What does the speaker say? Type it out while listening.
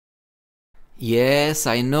Yes,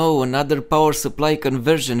 I know, another power supply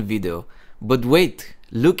conversion video. But wait,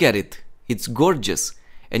 look at it. It's gorgeous.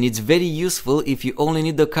 And it's very useful if you only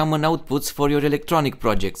need the common outputs for your electronic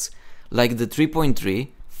projects, like the 3.3,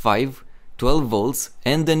 5, 12 volts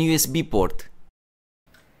and an USB port.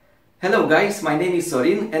 Hello guys, my name is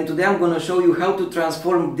Sorin and today I'm gonna show you how to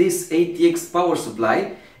transform this ATX power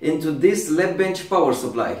supply into this lab bench power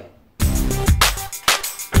supply.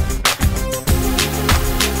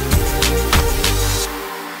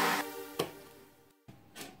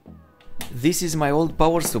 This is my old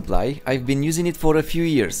power supply. I've been using it for a few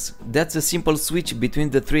years. That's a simple switch between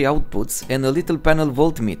the three outputs and a little panel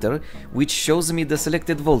voltmeter which shows me the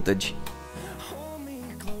selected voltage.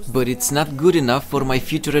 But it's not good enough for my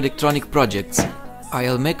future electronic projects.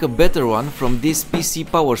 I'll make a better one from this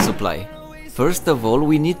PC power supply. First of all,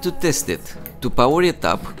 we need to test it. To power it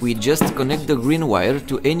up, we just connect the green wire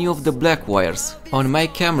to any of the black wires. On my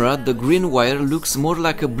camera, the green wire looks more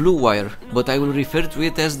like a blue wire, but I will refer to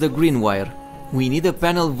it as the green wire. We need a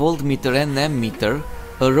panel voltmeter and ammeter,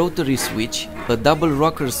 a rotary switch, a double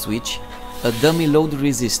rocker switch, a dummy load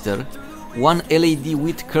resistor, one LED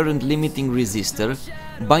with current limiting resistor,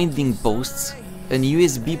 binding posts, an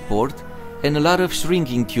USB port, and a lot of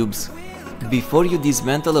shrinking tubes. Before you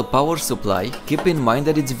dismantle a power supply, keep in mind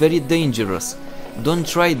that it's very dangerous. Don't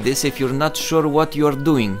try this if you're not sure what you are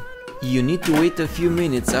doing. You need to wait a few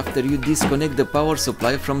minutes after you disconnect the power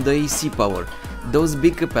supply from the AC power. Those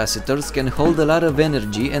big capacitors can hold a lot of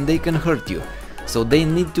energy and they can hurt you, so they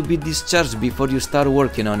need to be discharged before you start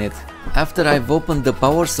working on it. After I've opened the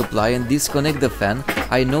power supply and disconnect the fan,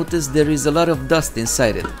 I noticed there is a lot of dust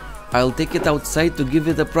inside it. I'll take it outside to give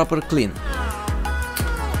it a proper clean.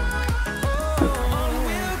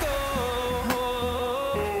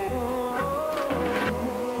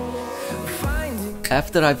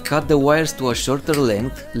 After I've cut the wires to a shorter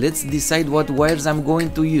length, let's decide what wires I'm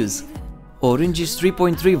going to use. Orange is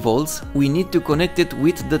 3.3 volts, we need to connect it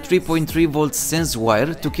with the 3.3 volts sense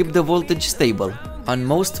wire to keep the voltage stable. On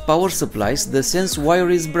most power supplies the sense wire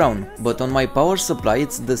is brown, but on my power supply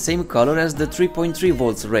it's the same color as the 3.3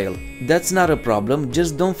 volts rail. That's not a problem,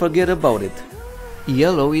 just don't forget about it.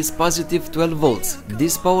 Yellow is positive 12 volts.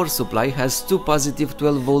 This power supply has two positive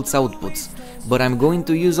 12 volts outputs, but I'm going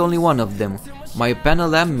to use only one of them. My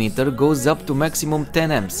panel ammeter goes up to maximum 10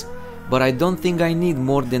 amps, but I don't think I need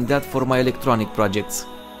more than that for my electronic projects.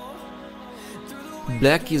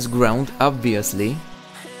 Black is ground, obviously.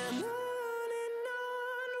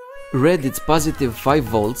 Red is positive 5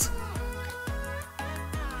 volts.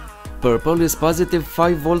 Purple is positive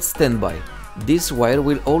 5 volts standby. This wire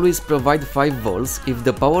will always provide 5 volts if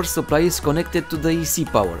the power supply is connected to the AC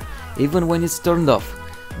power, even when it's turned off.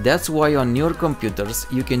 That's why on your computers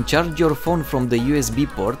you can charge your phone from the USB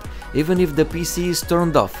port even if the PC is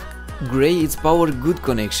turned off. Gray is power good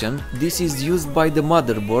connection. This is used by the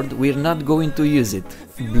motherboard, we're not going to use it.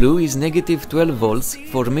 Blue is negative 12 volts,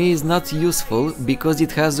 for me is not useful because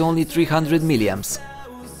it has only 300 milliamps.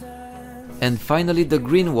 And finally the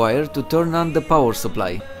green wire to turn on the power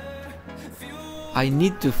supply. I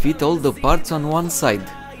need to fit all the parts on one side.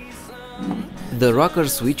 The rocker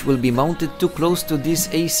switch will be mounted too close to this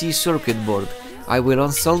AC circuit board. I will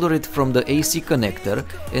unsolder it from the AC connector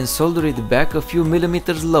and solder it back a few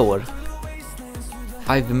millimeters lower.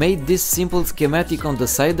 I've made this simple schematic on the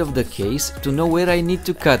side of the case to know where I need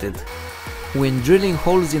to cut it. When drilling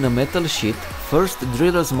holes in a metal sheet, first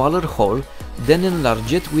drill a smaller hole, then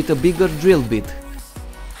enlarge it with a bigger drill bit.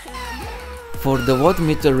 For the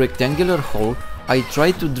wattmeter rectangular hole, I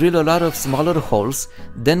try to drill a lot of smaller holes,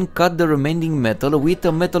 then cut the remaining metal with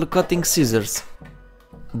a metal cutting scissors.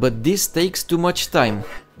 But this takes too much time.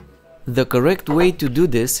 The correct way to do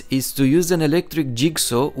this is to use an electric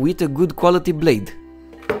jigsaw with a good quality blade.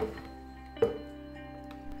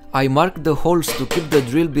 I mark the holes to keep the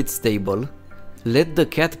drill bit stable, let the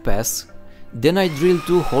cat pass, then I drill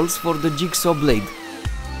 2 holes for the jigsaw blade.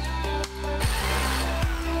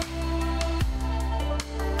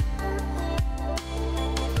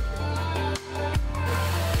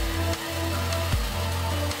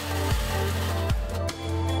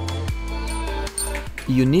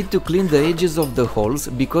 You need to clean the edges of the holes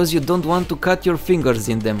because you don't want to cut your fingers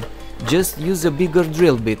in them. Just use a bigger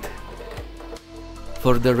drill bit.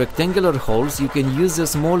 For the rectangular holes you can use a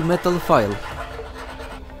small metal file.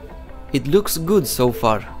 It looks good so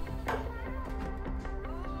far.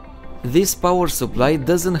 This power supply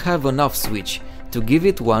doesn't have an off switch. To give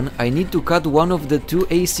it one, I need to cut one of the 2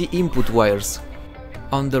 AC input wires.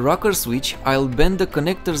 On the rocker switch I'll bend the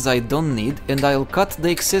connectors I don't need and I'll cut the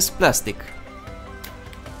excess plastic.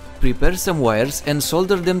 Prepare some wires and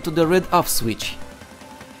solder them to the red off switch.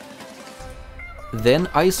 Then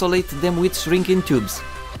isolate them with shrinking tubes.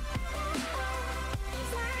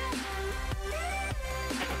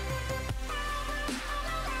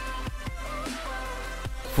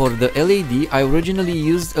 For the LED, I originally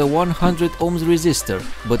used a 100 ohms resistor,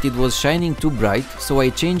 but it was shining too bright, so I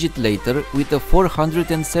changed it later with a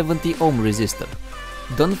 470 ohm resistor.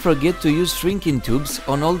 Don't forget to use shrinking tubes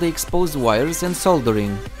on all the exposed wires and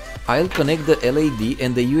soldering. I'll connect the LED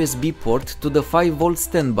and the USB port to the 5V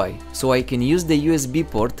standby, so I can use the USB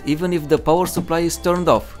port even if the power supply is turned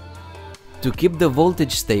off. To keep the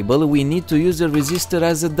voltage stable, we need to use a resistor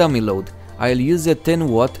as a dummy load. I'll use a 10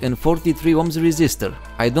 watt and 43 ohms resistor.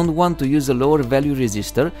 I don't want to use a lower value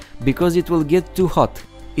resistor because it will get too hot.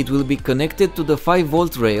 It will be connected to the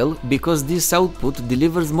 5V rail because this output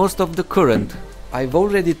delivers most of the current. I've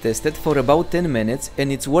already tested for about 10 minutes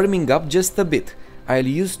and it's warming up just a bit. I'll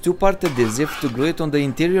use 2-part adhesive to glue it on the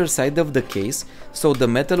interior side of the case so the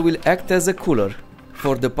metal will act as a cooler.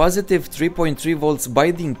 For the positive 3.3V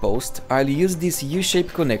binding post, I'll use this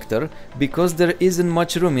U-shaped connector because there isn't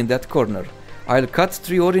much room in that corner. I'll cut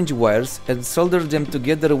 3 orange wires and solder them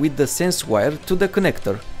together with the sense wire to the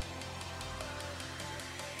connector.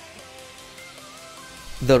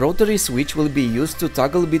 The rotary switch will be used to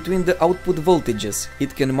toggle between the output voltages.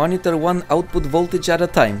 It can monitor one output voltage at a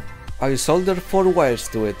time. I solder 4 wires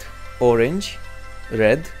to it: orange,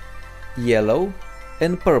 red, yellow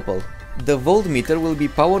and purple. The voltmeter will be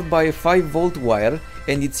powered by a 5V wire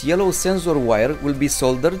and its yellow sensor wire will be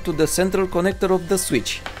soldered to the central connector of the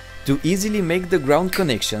switch. To easily make the ground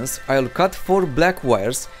connections, I'll cut 4 black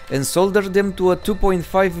wires and solder them to a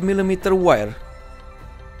 2.5mm wire.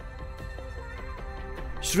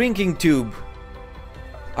 Shrinking tube.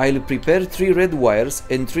 I'll prepare 3 red wires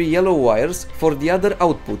and 3 yellow wires for the other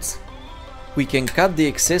outputs. We can cut the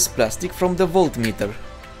excess plastic from the voltmeter.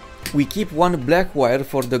 We keep 1 black wire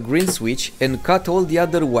for the green switch and cut all the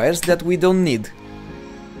other wires that we don't need.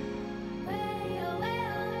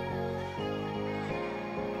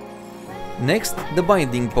 Next, the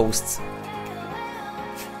binding posts.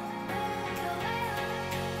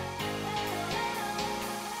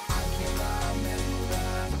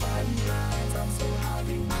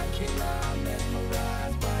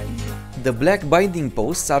 The black binding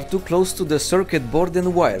posts are too close to the circuit board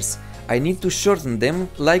and wires. I need to shorten them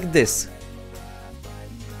like this.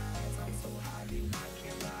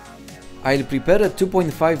 I'll prepare a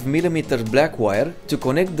 2.5mm black wire to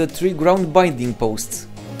connect the 3 ground binding posts.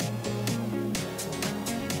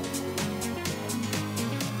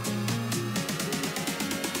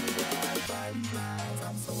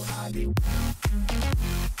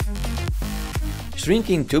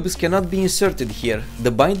 Shrinking tubes cannot be inserted here.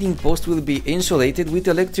 The binding post will be insulated with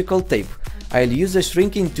electrical tape. I'll use a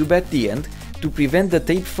shrinking tube at the end to prevent the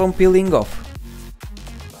tape from peeling off.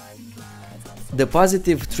 The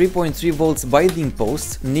positive 3.3V binding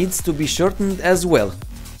post needs to be shortened as well.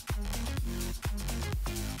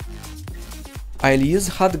 I'll use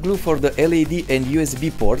hot glue for the LED and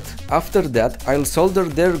USB port. After that, I'll solder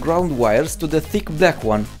their ground wires to the thick black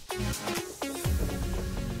one.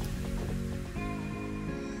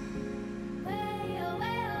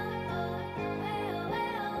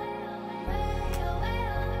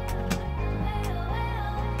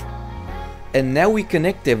 And now we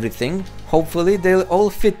connect everything. Hopefully they'll all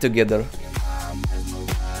fit together.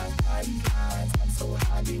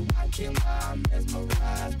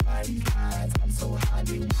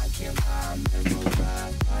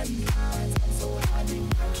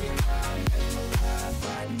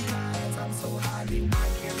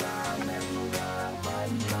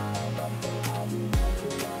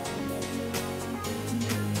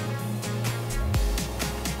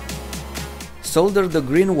 Solder the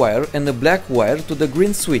green wire and the black wire to the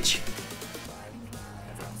green switch.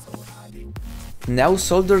 Now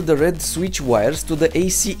solder the red switch wires to the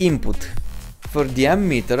AC input. For the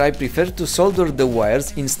ammeter, I prefer to solder the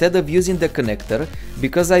wires instead of using the connector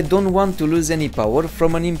because I don't want to lose any power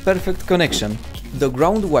from an imperfect connection. The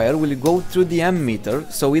ground wire will go through the ammeter,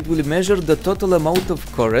 so it will measure the total amount of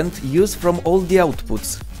current used from all the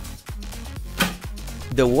outputs.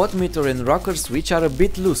 The wattmeter and rocker switch are a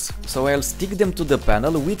bit loose, so I'll stick them to the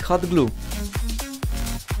panel with hot glue.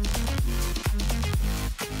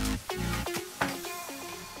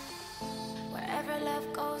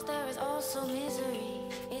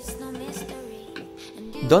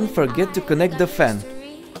 Don't forget to connect the fan.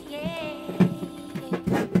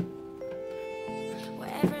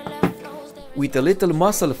 With a little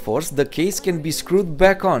muscle force, the case can be screwed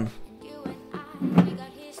back on.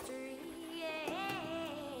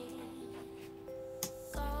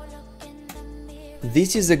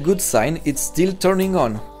 This is a good sign, it's still turning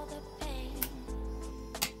on.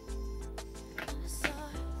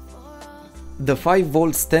 The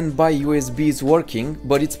 5V standby USB is working,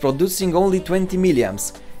 but it's producing only 20 mA,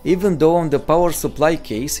 even though on the power supply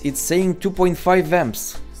case it's saying 2.5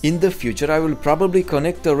 amps. In the future I will probably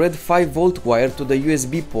connect a red 5V wire to the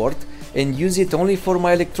USB port and use it only for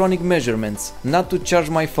my electronic measurements, not to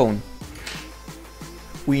charge my phone.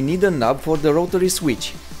 We need a knob for the rotary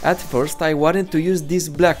switch. At first I wanted to use this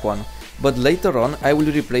black one, but later on I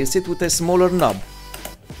will replace it with a smaller knob.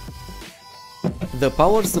 The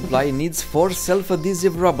power supply needs 4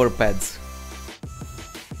 self-adhesive rubber pads.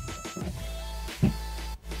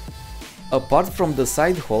 Apart from the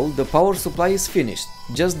side hole, the power supply is finished,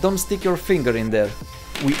 just don't stick your finger in there.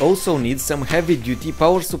 We also need some heavy-duty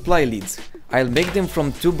power supply leads. I'll make them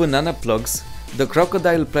from 2 banana plugs, the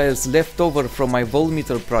crocodile pliers left over from my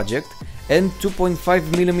voltmeter project, and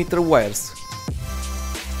 2.5mm wires.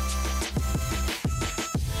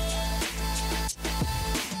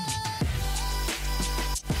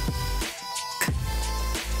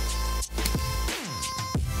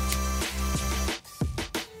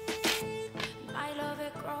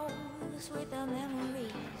 With the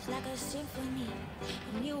memories like a symphony,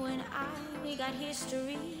 and you and I, we got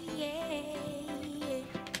history, yeah.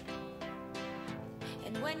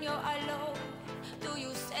 And when you're alone, do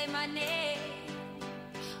you say my name,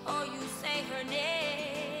 or you say her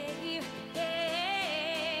name,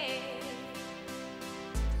 yeah.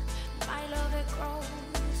 My love, it grows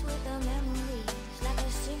with the memories like a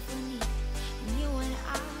symphony, and you and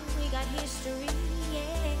I, we got history, yeah.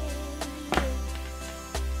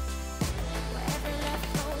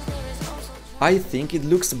 I think it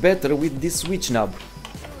looks better with this switch knob.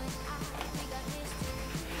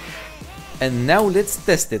 And now let's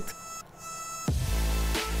test it.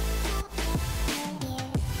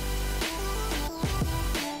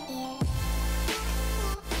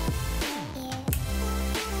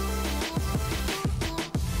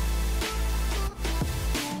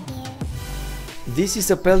 This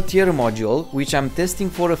is a Peltier module which I'm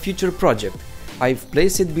testing for a future project. I've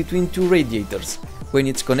placed it between 2 radiators. When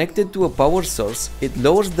it's connected to a power source, it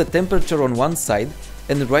lowers the temperature on one side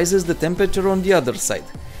and rises the temperature on the other side,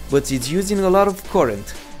 but it's using a lot of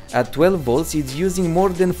current. At 12 volts it's using more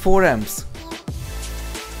than 4 amps.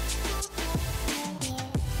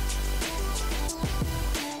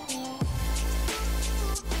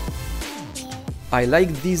 I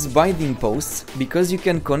like these binding posts because you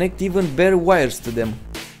can connect even bare wires to them.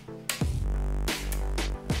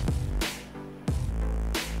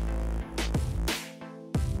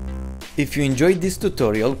 If you enjoyed this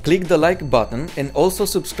tutorial, click the like button and also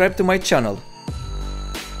subscribe to my channel.